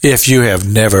If you have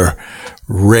never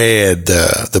read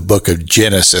the book of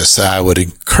Genesis, I would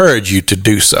encourage you to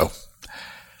do so.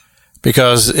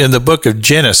 Because in the book of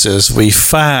Genesis, we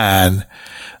find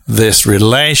this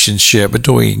relationship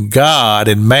between God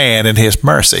and man and his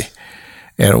mercy.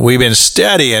 And we've been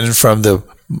studying from the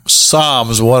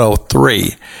Psalms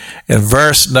 103. In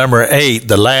verse number 8,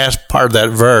 the last part of that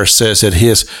verse says that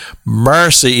his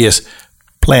mercy is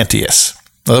plenteous.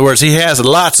 In other words, he has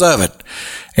lots of it,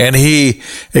 and he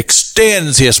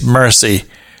extends his mercy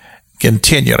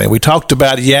continually. We talked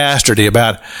about yesterday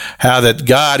about how that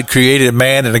God created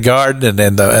man in the garden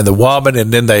and the woman,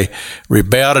 and then they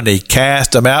rebelled and he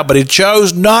cast them out, but he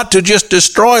chose not to just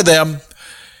destroy them,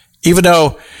 even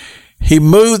though he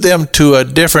moved them to a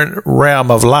different realm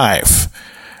of life,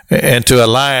 and to a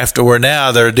life to where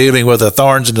now they're dealing with the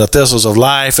thorns and the thistles of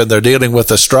life, and they're dealing with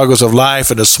the struggles of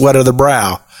life and the sweat of the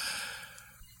brow.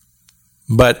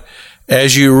 But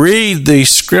as you read these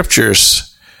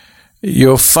scriptures,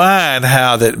 you'll find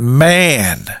how that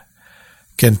man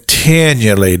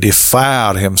continually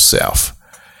defiled himself,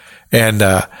 and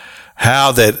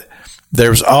how that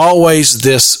there's always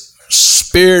this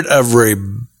spirit of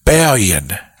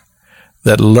rebellion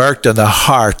that lurked in the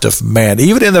heart of man,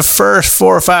 even in the first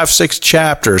 4, 5, 6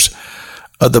 chapters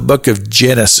of the book of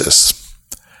Genesis.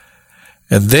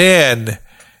 And then,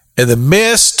 in the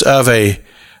midst of a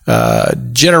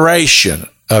generation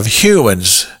of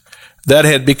humans that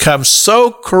had become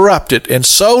so corrupted and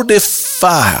so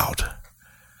defiled,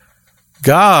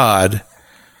 God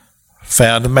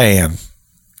found a man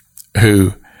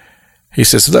who, he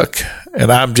says, look,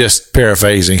 and I'm just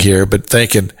paraphrasing here, but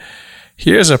thinking,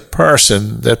 here's a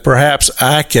person that perhaps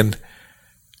I can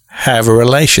have a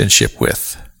relationship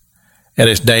with. And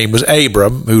his name was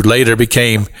Abram, who later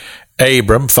became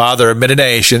Abram, father of many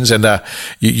nations. And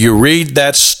you read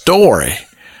that story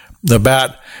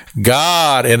about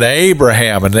God and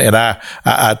Abraham. And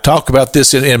I talk about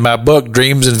this in my book,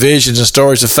 Dreams and Visions and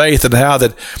Stories of Faith, and how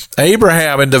that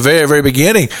Abraham in the very, very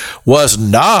beginning was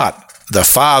not the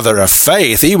father of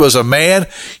faith. He was a man,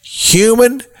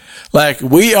 human, like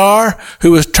we are,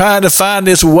 who was trying to find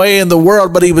his way in the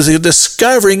world, but he was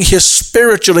discovering his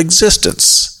spiritual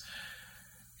existence.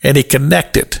 And he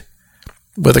connected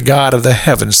with the God of the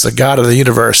heavens, the God of the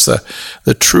universe,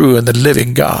 the true and the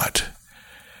living God.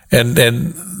 And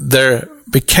there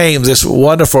became this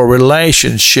wonderful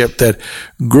relationship that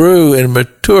grew and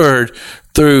matured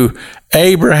through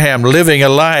Abraham living a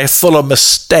life full of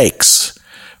mistakes,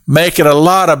 making a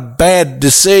lot of bad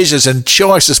decisions and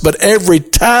choices, but every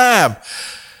time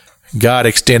God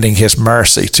extending his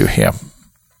mercy to him.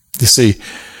 You see,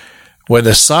 when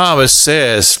the psalmist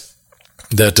says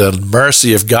that the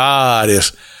mercy of God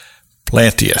is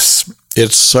plenteous,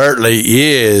 it certainly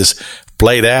is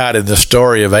played out in the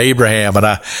story of Abraham. And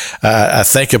I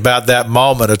think about that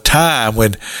moment of time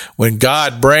when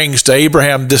God brings to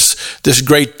Abraham this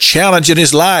great challenge in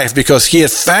his life, because he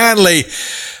had finally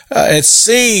had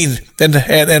seen and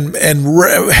had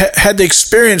the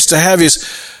experience to have his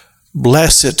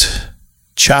blessed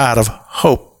child of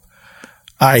hope,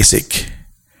 Isaac.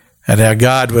 And now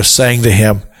God was saying to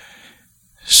him,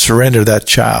 surrender that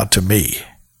child to me.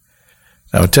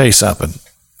 Now I'll tell you something.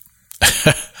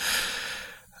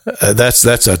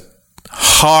 That's a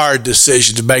hard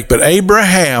decision to make. But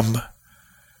Abraham,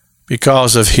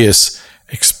 because of his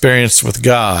experience with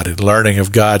God and learning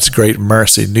of God's great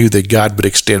mercy, knew that God would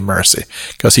extend mercy.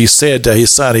 Because he said to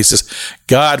his son, he says,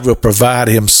 God will provide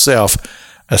himself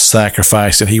a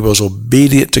sacrifice, and he was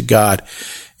obedient to God.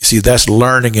 You see, that's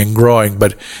learning and growing,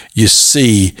 but you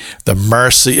see the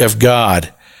mercy of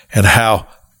God and how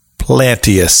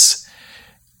plenteous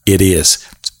it is.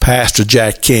 It's Pastor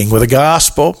Jack King with the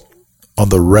gospel on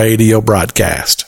the radio broadcast.